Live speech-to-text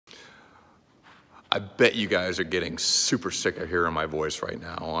I bet you guys are getting super sick of hearing my voice right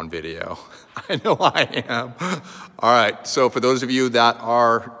now on video. I know I am. All right, so for those of you that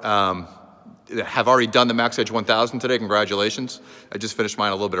are, have already done the Max Edge 1000 today, congratulations. I just finished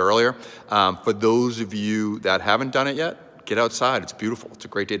mine a little bit earlier. For those of you that haven't done it yet, get outside, it's beautiful. It's a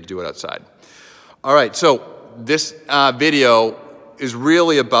great day to do it outside. All right, so this video is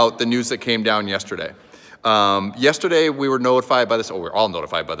really about the news that came down yesterday. Yesterday we were notified by this, we're all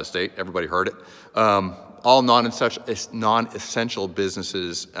notified by the state, everybody heard it. All non-essential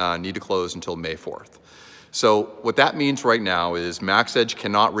businesses need to close until May 4th. So what that means right now is Max Edge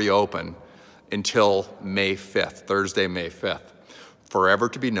cannot reopen until May 5th, Thursday, May 5th, forever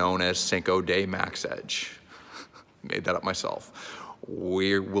to be known as Cinco de Max Edge. Made that up myself.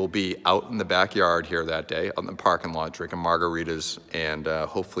 We will be out in the backyard here that day, out in the parking lot, drinking margaritas, and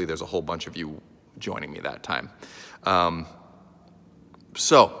hopefully there's a whole bunch of you joining me that time.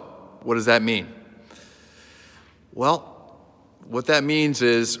 So, what does that mean? Well, what that means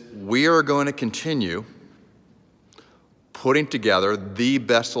is we are going to continue putting together the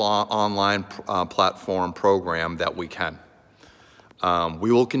best online platform program that we can.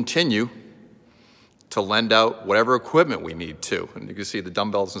 We will continue to lend out whatever equipment we need to. And you can see the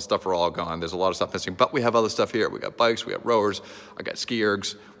dumbbells and stuff are all gone. There's a lot of stuff missing, but we have other stuff here. We got bikes, we got rowers, I got ski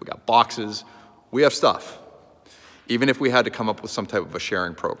ergs, we got boxes. We have stuff. Even if we had to come up with some type of a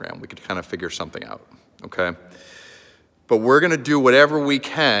sharing program, we could kind of figure something out, okay? But we're gonna do whatever we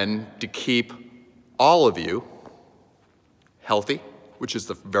can to keep all of you healthy, which is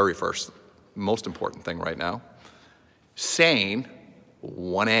the very first, most important thing right now. Sane,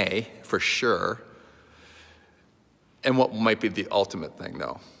 1A for sure. And what might be the ultimate thing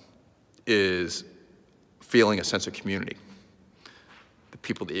though, is feeling a sense of community. The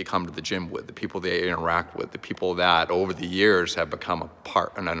people that you come to the gym with, the people that you interact with, the people that over the years have become a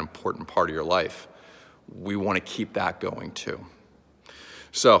part and an important part of your life. We want to keep that going too.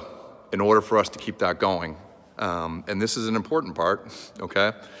 So in order for us to keep that going, and this is an important part,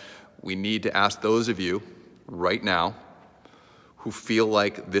 okay? We need to ask those of you right now who feel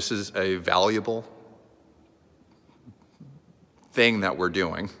like this is a valuable thing that we're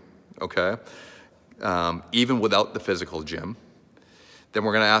doing, okay? Even without the physical gym, then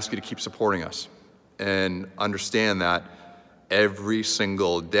we're gonna ask you to keep supporting us and understand that every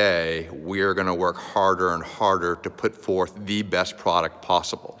single day we are gonna work harder and harder to put forth the best product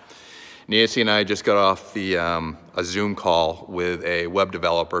possible. Nancy and I just got off the, a Zoom call with a web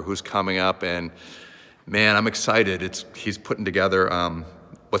developer who's coming up, and man, I'm excited. He's putting together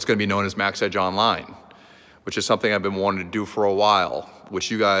what's gonna be known as Max Edge Online, which is something I've been wanting to do for a while,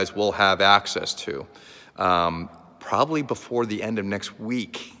 which you guys will have access to. Probably before the end of next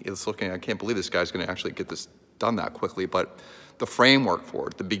week. It's looking, I can't believe this guy's gonna actually get this done that quickly, but the framework for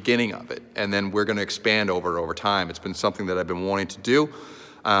it, the beginning of it, and then we're gonna expand over time. It's been something that I've been wanting to do.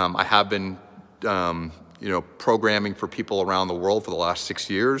 I have been programming for people around the world for the last 6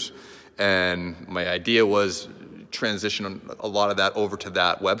 years, and my idea was transition a lot of that over to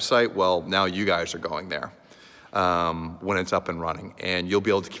that website. Well, now you guys are going there. When it's up and running, and you'll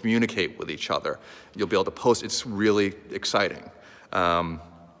be able to communicate with each other. You'll be able to post. It's really exciting.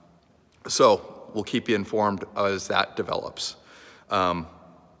 So we'll keep you informed as that develops.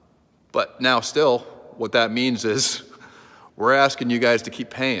 But now still, what that means is we're asking you guys to keep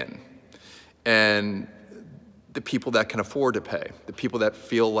paying. And the people that can afford to pay, the people that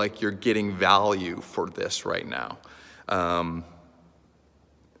feel like you're getting value for this right now. The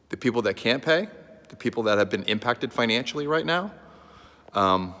people that can't pay, the people that have been impacted financially right now,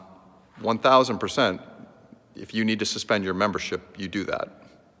 1000%, if you need to suspend your membership, you do that.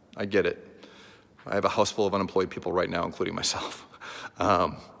 I get it. I have a house full of unemployed people right now, including myself.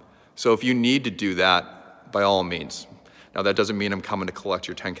 So if you need to do that, by all means. Now that doesn't mean I'm coming to collect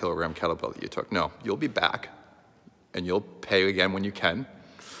your 10-kilogram kettlebell that you took. No, you'll be back and you'll pay again when you can.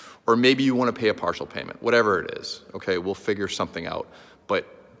 Or maybe you want to pay a partial payment, whatever it is. Okay, we'll figure something out. But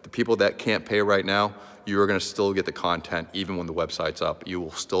the people that can't pay right now, you're gonna still get the content even when the website's up. You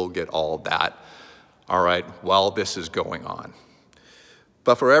will still get all of that, all right, while this is going on.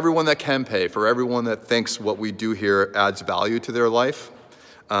 But for everyone that can pay, for everyone that thinks what we do here adds value to their life,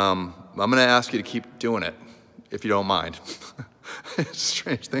 I'm gonna ask you to keep doing it, if you don't mind. It's a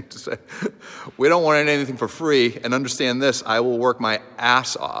strange thing to say. We don't want anything for free, and understand this, I will work my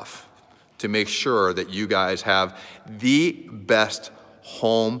ass off to make sure that you guys have the best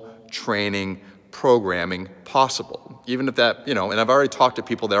home training programming possible. Even if that, and I've already talked to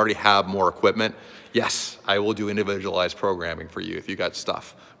people that already have more equipment. Yes, I will do individualized programming for you if you got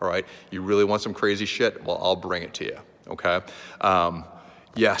stuff, all right? You really want some crazy shit? Well, I'll bring it to you, okay?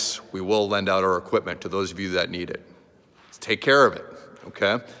 Yes, we will lend out our equipment to those of you that need it. Take care of it,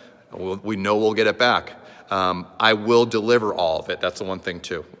 okay? We know we'll get it back. I will deliver all of it. That's the one thing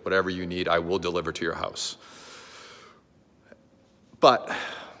too. Whatever you need, I will deliver to your house. But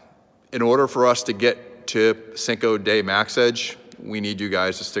in order for us to get to Cinco de Max Edge, we need you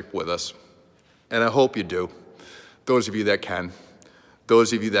guys to stick with us. And I hope you do. Those of you that can.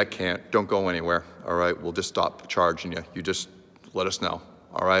 Those of you that can't, don't go anywhere, all right? We'll just stop charging you. You just let us know,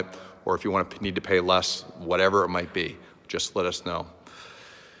 all right? Or if you need to pay less, whatever it might be, just let us know.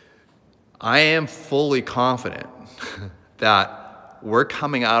 I am fully confident that we're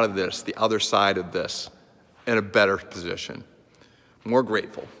coming out of this, the other side of this, in a better position. More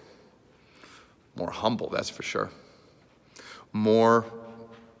grateful, more humble, that's for sure. More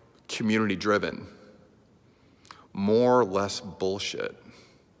community driven, more less bullshit,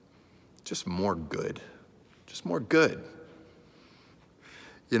 just more good, just more good.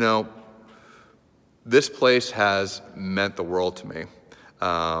 You know, this place has meant the world to me.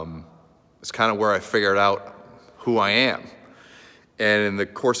 It's kind of where I figured out who I am. And in the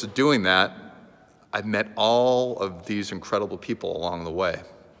course of doing that, I've met all of these incredible people along the way.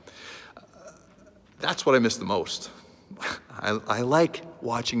 That's what I miss the most. I like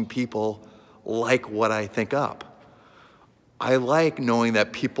watching people like what I think up. I like knowing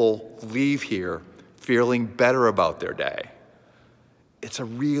that people leave here feeling better about their day. It's a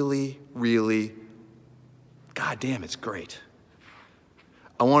really, really, goddamn, it's great.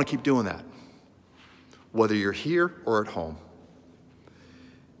 I want to keep doing that, whether you're here or at home.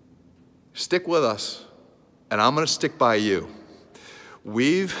 Stick with us, and I'm going to stick by you.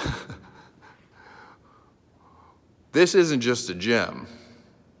 This isn't just a gym.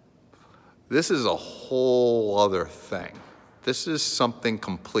 This is a whole other thing. This is something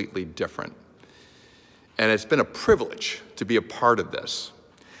completely different. And it's been a privilege to be a part of this.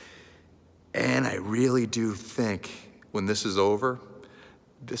 And I really do think when this is over,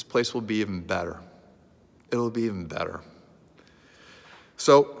 this place will be even better. It'll be even better.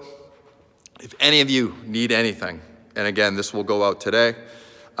 So, if any of you need anything, and again, this will go out today,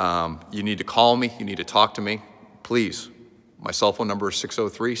 you need to call me, you need to talk to me, please. My cell phone number is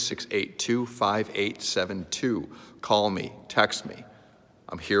 603-682-5872. Call me, text me.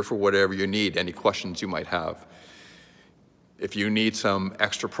 I'm here for whatever you need, any questions you might have. If you need some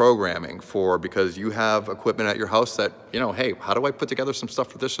extra programming because you have equipment at your house that, hey, how do I put together some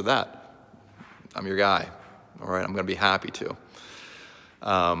stuff for this or that? I'm your guy, all right? I'm gonna be happy to.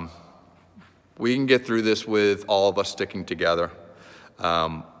 We can get through this with all of us sticking together.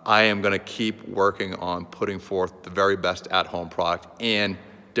 I am gonna keep working on putting forth the very best at-home product and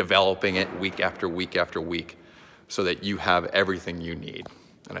developing it week after week after week so that you have everything you need.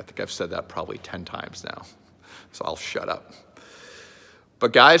 And I think I've said that probably 10 times now, so I'll shut up.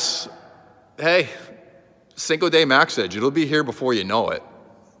 But guys, hey, Cinco de Max Edge, it'll be here before you know it,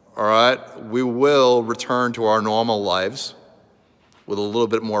 all right? We will return to our normal lives with a little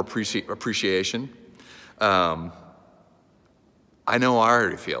bit more appreciation. I know I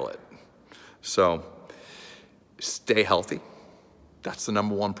already feel it. So stay healthy. That's the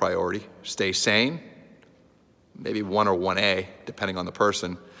 #1 priority. Stay sane, maybe 1 or 1A, depending on the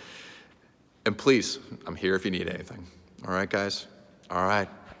person. And please, I'm here if you need anything. All right, guys? All right.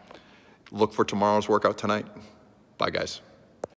 Look for tomorrow's workout tonight. Bye, guys.